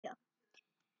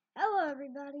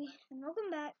everybody, and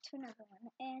welcome back to another one.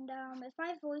 And if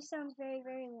my voice sounds very,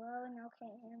 very low and y'all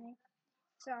can't hear me,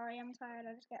 sorry, I'm tired.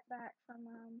 I just got back from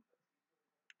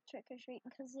trick or treating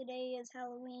because today is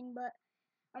Halloween. But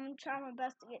I'm gonna try my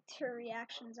best to get 2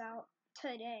 reactions out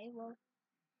today. Well,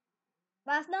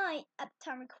 last night at the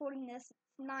time recording this,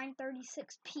 it's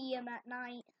 9:36 p.m. at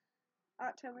night,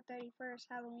 October 31st,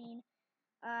 Halloween.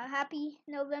 Happy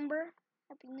November,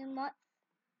 happy new month.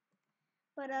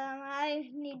 But I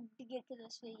need to get to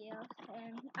this video,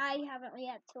 and I haven't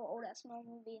reacted to an old SML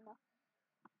movie in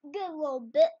a good little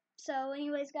bit. So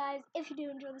anyways, guys, if you do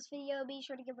enjoy this video, be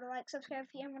sure to give it a like, subscribe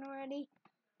if you haven't already.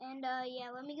 And yeah,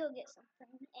 let me go get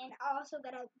something. And I also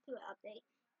gotta do an update.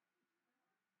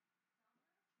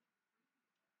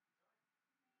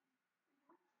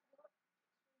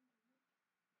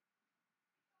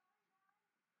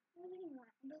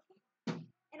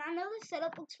 And I know this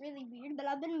setup looks really weird, but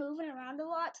I've been moving around a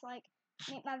lot to like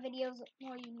make my videos look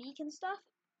more unique and stuff.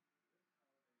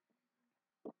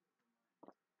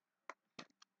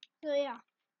 So yeah.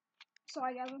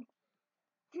 Sorry guys,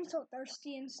 I'm so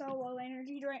thirsty and so low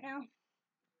energy right now.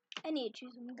 I need to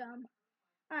chew some gum.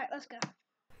 Alright, let's go.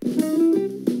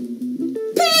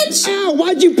 Pinch! Ow,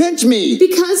 why'd you pinch me?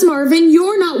 Because, Marvin,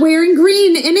 you're not wearing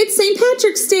green, and it's St.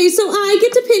 Patrick's Day, so I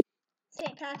get to pinch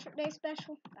St. Patrick's Day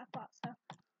special? I thought so.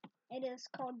 It is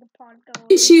called the Pod Goal.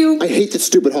 you. I hate this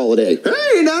stupid holiday.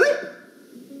 Hey, Nutty!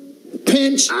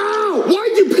 Pinch? Ow!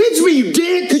 Why'd you pinch me, you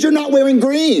dick? Because you're not wearing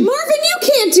green. Marvin, you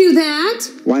can't do that.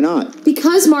 Why not?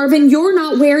 Because, Marvin, you're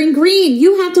not wearing green.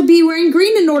 You have to be wearing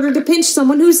green in order to pinch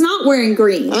someone who's not wearing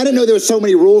green. I didn't know there were so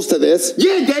many rules to this.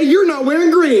 Yeah, Dad, you're not wearing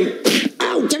green.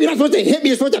 Ow, you're not supposed to hit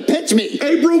me, you're supposed to pinch me.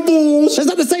 April Fools! It's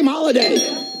not the same holiday.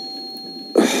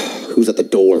 Who's at the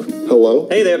door? Hello?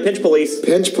 Hey there, pinch police.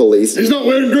 Pinch police. He's not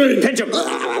wearing green. Pinch him.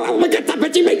 Oh my God, stop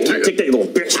pinching me. Take that, you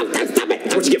little bitch. Stop it.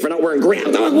 That's what you get for not wearing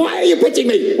green. Why are you pinching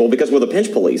me? Well, because we're the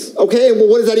pinch police. Okay, well,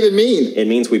 what does that even mean? It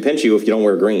means we pinch you if you don't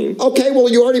wear green. Okay, well,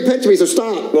 you already pinched me, so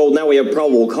stop. Well, now we have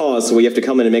probable cause, so we have to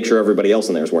come in and make sure everybody else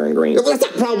in there is wearing green. Well, that's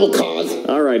not probable cause.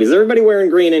 All right, is everybody wearing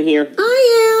green in here?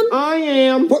 I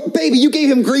am. What, baby, you gave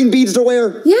him green beads to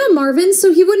wear? Yeah, Marvin,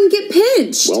 so he wouldn't get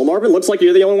pinched. Well, Marvin, looks like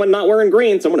you're the only one not wearing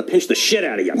green, so I'm going to pinch the shit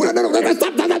out of you. No,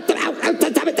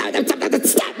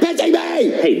 stop pinching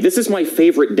me! Hey, this is my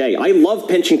favorite day. I love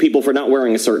pinching people for not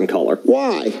wearing a certain color.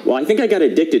 Why? Well, I think I got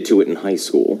addicted to it in high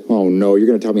school. Oh no, you're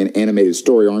gonna tell me an animated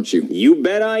story, aren't you? You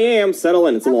bet I am. Settle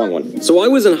in, it's a long one. So I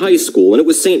was in high school, and it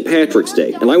was St. Patrick's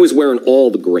Day, and I was wearing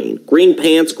all the green. Green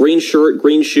pants, green shirt,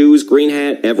 green shoes, green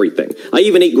hat, everything. I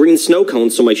even ate green snow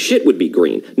cones so my shit would be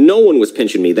green. No one was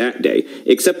pinching me that day,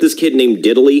 except this kid named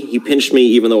Diddley. He pinched me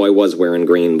even though I was wearing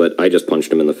green, but I just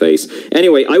punched him in the face.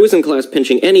 Anyway, I was in class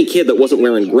pinching any kid that wasn't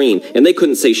wearing green, and they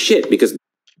couldn't say shit because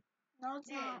No, it's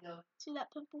not. See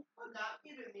that pimple?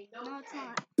 No, it's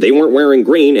not. they weren't wearing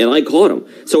green, and I caught them.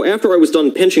 So after I was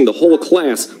done pinching the whole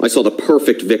class, I saw the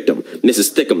perfect victim,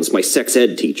 Mrs. Thickums, my sex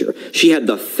ed teacher. She had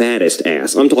the fattest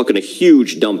ass. I'm talking a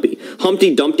huge dumpy.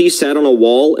 Humpty Dumpty sat on a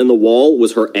wall, and the wall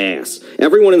was her ass.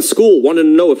 Everyone in school wanted to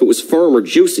know if it was firm or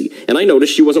juicy, and I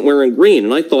noticed she wasn't wearing green,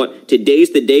 and I thought,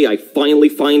 today's the day I finally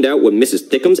find out what Mrs.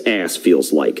 Thickums' ass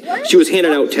feels like. She was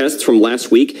handing out tests from last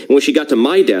week, and when she got to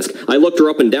my desk, I looked her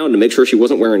up and down to make sure she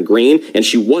wasn't wearing green, and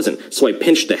she wasn't, so I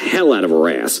pinched the hell out of her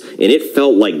ass, and it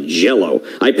felt like jello.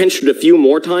 I pinched it a few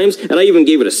more times, and I even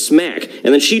gave it a smack,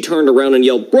 and then she turned around and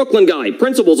yelled, "Brooklyn guy,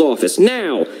 principal's office,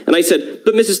 now!" And I said,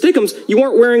 "But Mrs. Thickums, you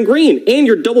aren't wearing green, and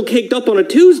you're double caked up on a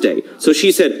Tuesday." So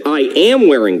she said, "I am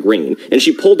wearing green," and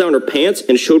she pulled down her pants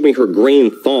and showed me her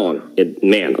green thong. And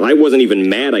man, I wasn't even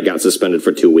mad I got suspended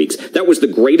for 2 weeks. That was the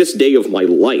greatest day of my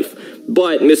life.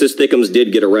 But Mrs. Thickums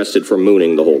did get arrested for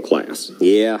mooning the whole class.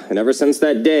 Yeah, and ever since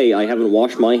that day, I haven't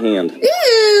washed my hand.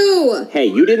 Ew! Hey,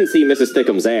 you didn't see Mrs.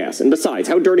 Thickums' ass. And besides,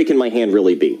 how dirty can my hand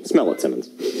really be? Smell it, Simmons.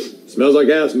 Smells like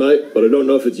ass, mate, but I don't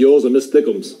know if it's yours or Miss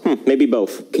Thickums. Maybe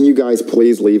both. Can you guys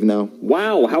please leave now?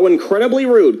 Wow, how incredibly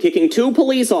rude, kicking 2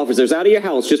 police officers out of your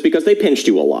house just because they pinched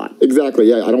you a lot. Exactly,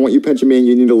 yeah, I don't want you pinching me and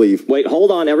you need to leave. Wait,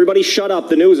 hold on, everybody shut up,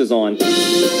 the news is on.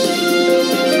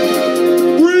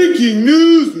 Breaking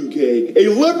news, okay? A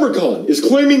leprechaun is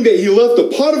claiming that he left a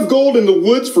pot of gold in the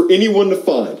woods for anyone to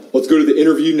find. Let's go to the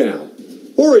interview now.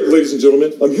 All right, ladies and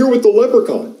gentlemen, I'm here with the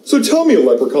leprechaun. So tell me,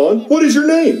 leprechaun, what is your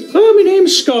name? Oh, my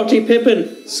name's Scotty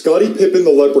Pippen. Scotty Pippen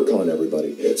the leprechaun,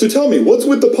 everybody. So tell me, what's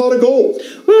with the pot of gold?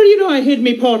 Well, you know, I hid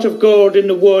me pot of gold in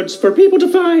the woods for people to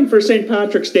find for St.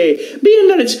 Patrick's Day, being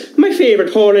that it's my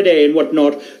favorite holiday and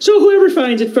whatnot. So whoever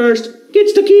finds it first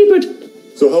gets to keep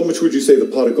it. So how much would you say the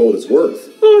pot of gold is worth?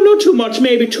 Oh, not too much,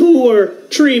 maybe $2 or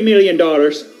 $3 million.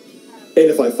 And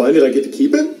if I find it, I get to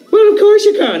keep it? Well, of course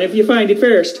you can if you find it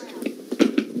first.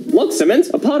 Look, Simmons,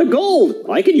 a pot of gold.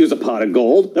 I could use a pot of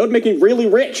gold. That would make me really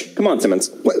rich. Come on, Simmons.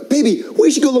 Wait, baby,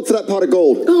 we should go look for that pot of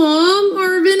gold. Aw,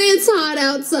 Marvin, it's hot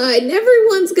outside, and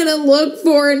everyone's gonna look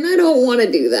for it, and I don't want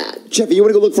to do that. Jeffy, you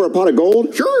want to go look for a pot of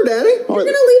gold? Sure, Daddy. All You're right.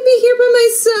 gonna leave me here by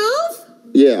myself?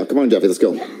 Yeah, come on, Jeffy, let's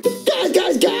go.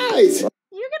 Guys!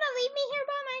 You're gonna leave me here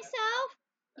by myself?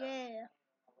 Yeah.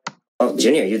 Oh,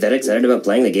 Junior, you that excited about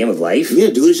playing the game of life?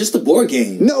 Yeah, dude, it's just a board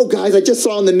game. No, guys, I just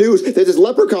saw on the news there's this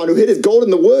leprechaun who hid his gold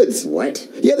in the woods. What?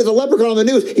 Yeah, there's a leprechaun on the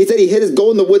news. He said he hid his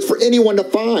gold in the woods for anyone to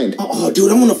find. Oh,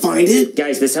 dude, I want to find it.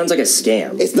 Guys, this sounds like a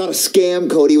scam. It's not a scam,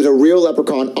 Cody. It was a real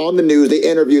leprechaun on the news. They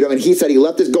interviewed him, and he said he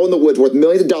left his gold in the woods worth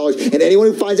millions of dollars, and anyone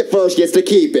who finds it first gets to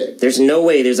keep it. There's no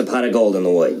way there's a pot of gold in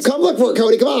the woods. Come look for it,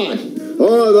 Cody. Come on. All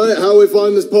right, mate, how we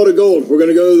find this pot of gold? We're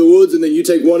gonna go to the woods, and then you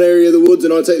take one area of the woods,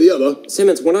 and I take the other.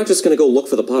 Simmons, we're not just gonna go look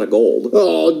for the pot of gold.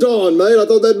 Oh, darn, mate, I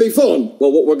thought that'd be fun.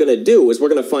 Well, what we're gonna do is we're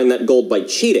gonna find that gold by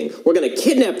cheating. We're gonna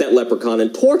kidnap that leprechaun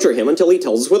and torture him until he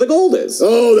tells us where the gold is.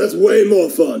 Oh, that's way more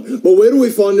fun. But where do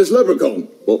we find this leprechaun?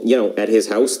 Well, you know, at his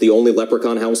house, the only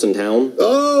leprechaun house in town.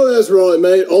 Oh, that's right,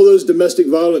 mate. All those domestic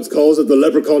violence calls of the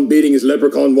leprechaun beating his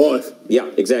leprechaun wife. Yeah,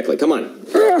 exactly. Come on.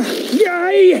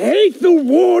 I hate the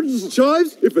woods.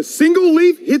 Chives, if a single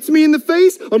leaf hits me in the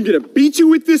face, I'm gonna beat you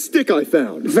with this stick I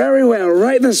found. Very well,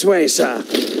 right this way, sir.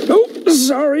 Oh,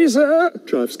 sorry, sir.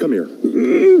 Chives, come here.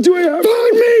 Do I have...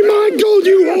 Find me my gold,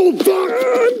 you old fuck!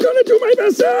 I'm gonna do my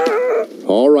best, sir.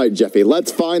 All right, Jeffy,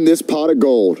 let's find this pot of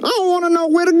gold. I want to know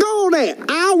where the gold at.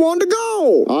 I want the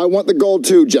gold. I want the gold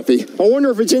too, Jeffy. I wonder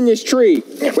if it's in this tree.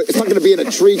 Wait, it's not going to be in a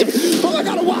tree. Oh, I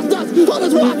got a wasp nest. Oh,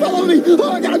 there's wasp all over me.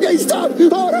 Oh, I got to get stuck.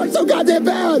 Oh, it hurts so goddamn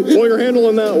bad. Well, you're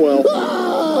handling that well.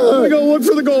 Ah! I go look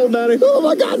for the gold, Daddy. Oh,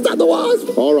 my God, stop the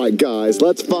wasp. All right, guys,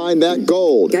 let's find that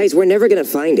gold. Guys, we're never gonna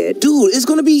find it. Dude, it's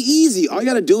gonna be easy. All you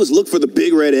gotta do is look for the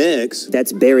big red X.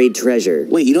 That's buried treasure.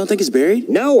 Wait, you don't think it's buried?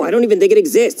 No, I don't even think it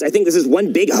exists. I think this is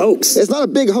one big hoax. It's not a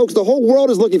big hoax. The whole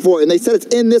world is looking for it, and they said it's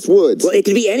in this woods. Well, it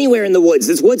could be anywhere in the woods.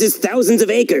 This woods is thousands of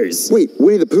acres. Wait,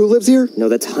 Winnie the Pooh lives here? No,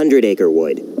 that's 100-acre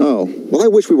wood. Oh, well, I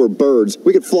wish we were birds.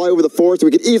 We could fly over the forest,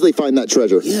 and we could easily find that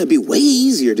treasure. Yeah, it'd be way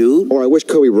easier, dude. Or I wish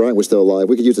Kobe Bryant was still alive.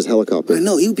 We could use his helicopter. I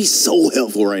know, he would be so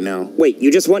helpful right now. Wait,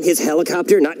 you just want his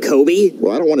helicopter, not Kobe?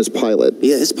 Well, I don't want his pilot.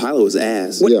 Yeah, his pilot was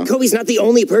ass. What? Yeah. Kobe's not the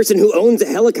only person who owns a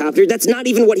helicopter. That's not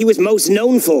even what he was most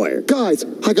known for. Guys,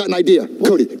 I got an idea.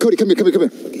 Cody, come here. Okay.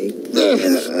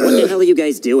 What the hell are you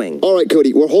guys doing? All right,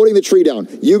 Cody, we're holding the tree down.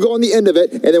 You go on the end of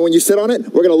it, and then when you sit on it,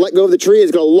 we're going to let go of the tree.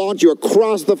 It's going to launch you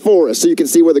across the forest so you can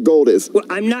see where the gold is. Well,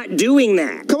 I'm not doing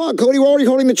that. Come on, Cody, we're already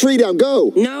holding the tree down.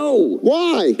 Go. No.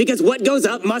 Why? Because what goes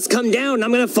up must come down.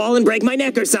 I'm gonna fall and break my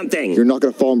neck or something. You're not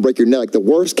going to fall and break your neck. The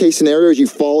worst case scenario is you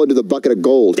fall into the bucket of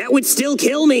gold. That would still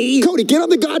kill me. Cody, get on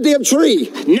the goddamn tree.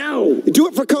 No. Do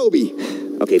it for Kobe.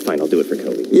 Okay, fine. I'll do it for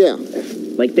Kobe. Yeah.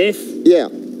 Like this? Yeah.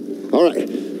 All right.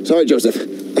 Sorry, Joseph.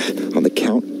 On the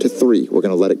count to 3, we're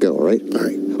going to let it go, all right? All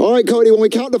right. All right, Cody, when we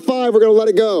count to 5, we're going to let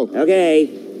it go. Okay.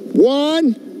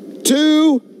 1,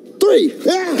 2, 3.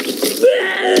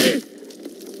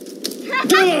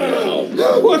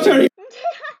 What are you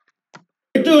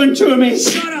doing to me?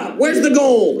 Shut up. Where's the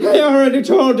gold? I already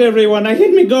told everyone. I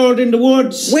hid me gold in the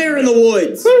woods. Where in the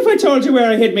woods? Well, if I told you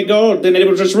where I hid me gold, then it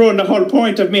would just ruin the whole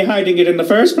point of me hiding it in the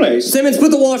first place. Simmons,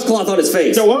 put the washcloth on his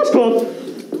face. The washcloth.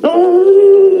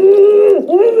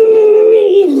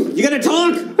 You gonna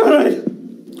talk? All right.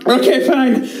 Okay,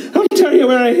 fine. I'll tell you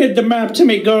where I hid the map to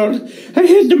me gold. I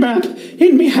hid the map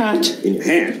in me hat. In your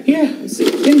hat? Yeah,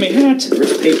 in me hat.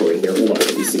 There's paper in here. Hold on.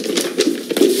 Let me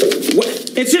see.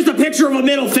 What? It's just a picture of a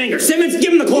middle finger. Simmons,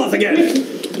 give him the cloth again.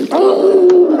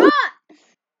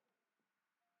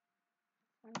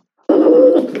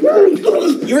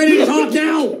 You ready to talk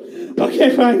now?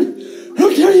 Okay, fine.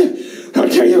 I'll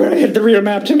tell you where I hid the real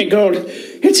map to me gold.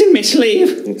 It's in me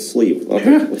sleeve. Sleeve.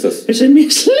 Okay. What's this? It's in me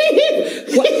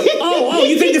sleeve. What? Oh,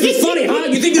 you think this is funny, huh?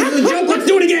 You think this is a joke? Let's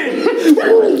do it again.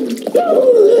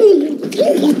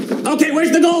 Okay,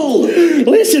 where's the gold?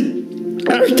 Listen.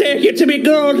 I'll take you to me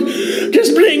gold.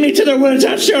 Just bring me to the woods.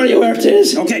 I'll show you where it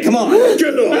is. Okay, come on.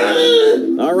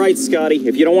 All right, Scotty.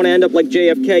 If you don't want to end up like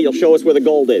JFK, you'll show us where the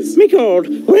gold is. Me gold.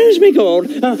 Where's me gold?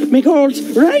 Me gold's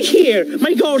right here.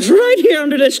 My gold's right here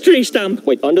under this tree stump.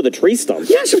 Wait, under the tree stump?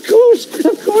 Yes, of course.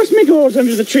 Of course me gold's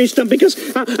under the tree stump because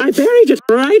I buried it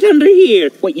right under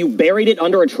here. Wait, you buried it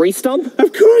under a tree stump?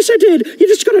 Of course I did. You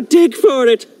just gotta dig for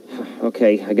it.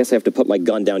 Okay, I guess I have to put my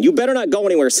gun down. You better not go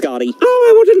anywhere, Scotty. Oh,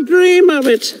 I wouldn't dream of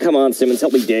it. Come on, Simmons,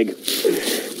 help me dig.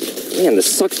 Man,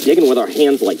 this sucks digging with our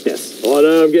hands like this. Oh,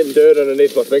 no, I'm getting dirt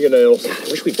underneath my fingernails. God, I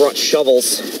wish we brought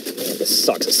shovels. Man, this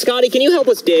sucks. Scotty, can you help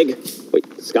us dig? Wait,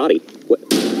 Scotty? What?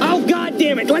 Oh, God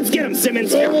damn it! Let's get him,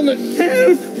 Simmons! Help!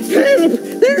 Help!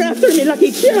 They're after me,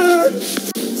 Lucky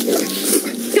Charms!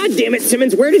 God damn it,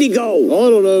 Simmons, where did he go? I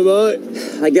don't know,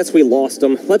 mate. I guess we lost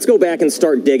him. Let's go back and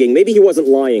start digging. Maybe he wasn't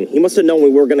lying. He must have known we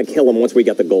were going to kill him once we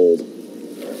got the gold.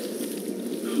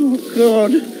 Oh,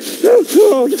 God. Oh,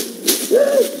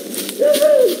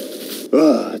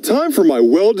 God. Time for my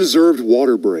well-deserved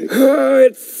water break.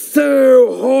 It's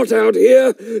so hot out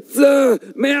here. Sir,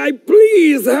 may I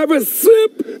please have a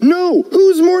sip? No,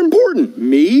 who's more important,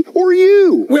 me or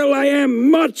you? Well, I am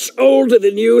much older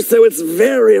than you, so it's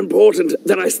very important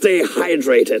that I stay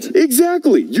hydrated.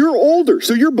 Exactly. You're older,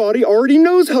 so your body already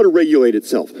knows how to regulate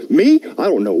itself. Me, I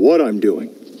don't know what I'm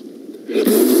doing.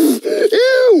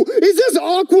 Ew! Is this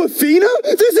Aquafina?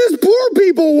 This is poor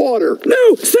people water!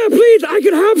 No, sir, please, I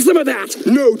can have some of that.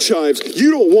 No, Chives, you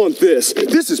don't want this.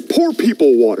 This is poor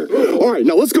people water. All right,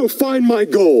 now let's go find my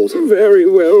gold. Very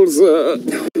well, sir.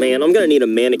 Man, I'm going to need a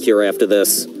manicure after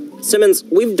this. Simmons,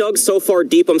 we've dug so far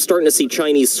deep, I'm starting to see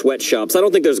Chinese sweatshops. I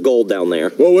don't think there's gold down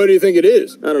there. Well, where do you think it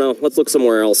is? I don't know. Let's look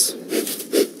somewhere else.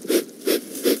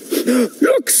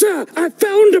 Look, sir, I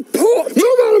found a pot.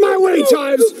 Move out of my way,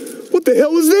 Chives! What the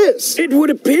hell is this? It would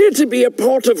appear to be a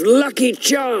pot of Lucky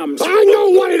Charms. I know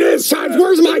what it is, Chives!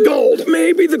 Where's my gold?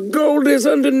 Maybe the gold is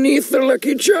underneath the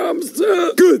Lucky Charms,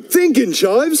 sir. Good thinking,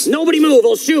 Chives. Nobody move,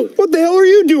 I'll shoot. What the hell are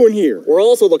you doing here? We're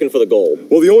also looking for the gold.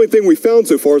 Well, the only thing we found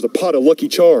so far is a pot of Lucky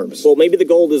Charms. Well, maybe the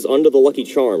gold is under the Lucky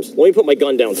Charms. Let me put my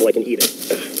gun down so I can eat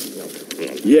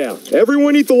it. Yeah,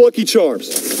 everyone eat the Lucky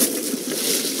Charms.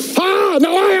 Ah,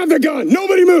 now I have the gun!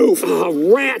 Nobody move!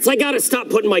 Oh, rats, I gotta stop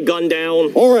putting my gun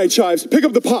down. All right, Chives, pick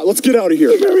up the pot. Let's get out of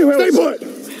here. Very well. Stay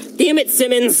put! Damn it,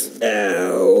 Simmons.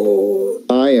 Ow.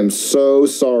 I am so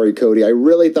sorry, Cody. I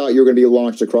really thought you were going to be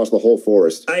launched across the whole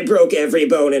forest. I broke every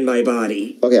bone in my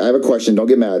body. Okay, I have a question. Don't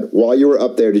get mad. While you were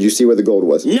up there, did you see where the gold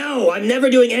was? No, I'm never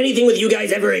doing anything with you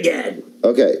guys ever again.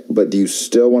 Okay, but do you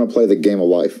still want to play the game of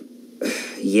life?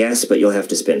 Yes, but you'll have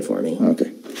to spin for me.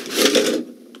 Okay.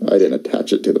 I didn't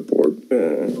attach it to the board.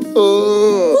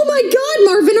 Oh my God,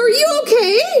 Marvin, are you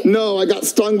okay? No, I got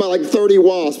stung by like 30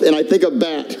 wasps, and I think a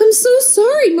bat. I'm so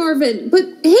sorry, Marvin. But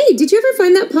hey, did you ever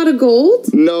find that pot of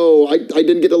gold? No, I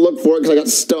didn't get to look for it because I got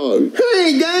stung.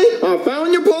 Hey, gang, I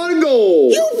found your pot of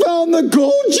gold. You found the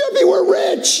gold, Jeffy. We're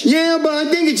rich. Yeah, but I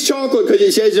think it's chocolate because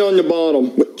it says it on the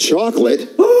bottom. What, chocolate?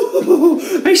 Oh,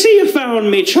 I see you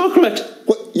found me chocolate.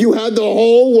 What, you had the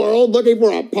whole world looking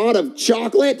for a pot of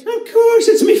chocolate? Of course,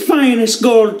 it's me finest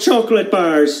gold chocolate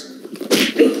bars.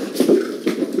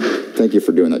 Thank you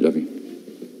for doing that, Jeffy.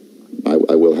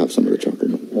 I will have some of the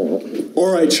chocolate.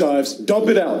 All right, Chives, dump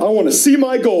it out. I want to see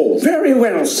my gold. Very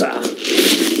well, sir.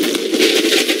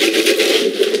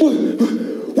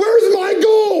 Where's my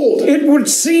gold? It would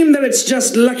seem that it's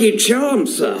just Lucky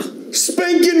Charms, sir.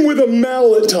 Spanking with a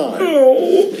mallet time.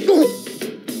 Oh.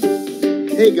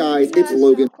 Hey guys, it's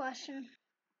Logan. Question.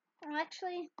 Well,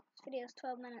 actually, this video is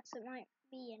 12 minutes. It might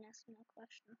be an SML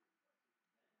question.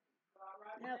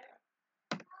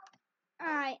 Nope.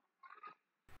 Alright.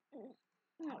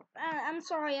 I'm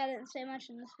sorry I didn't say much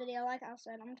in this video. Like I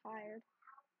said, I'm tired.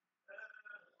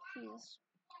 Jeez.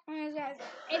 Anyways, guys,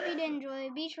 if you did enjoy,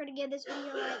 be sure to give this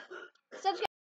video a like. Subscribe.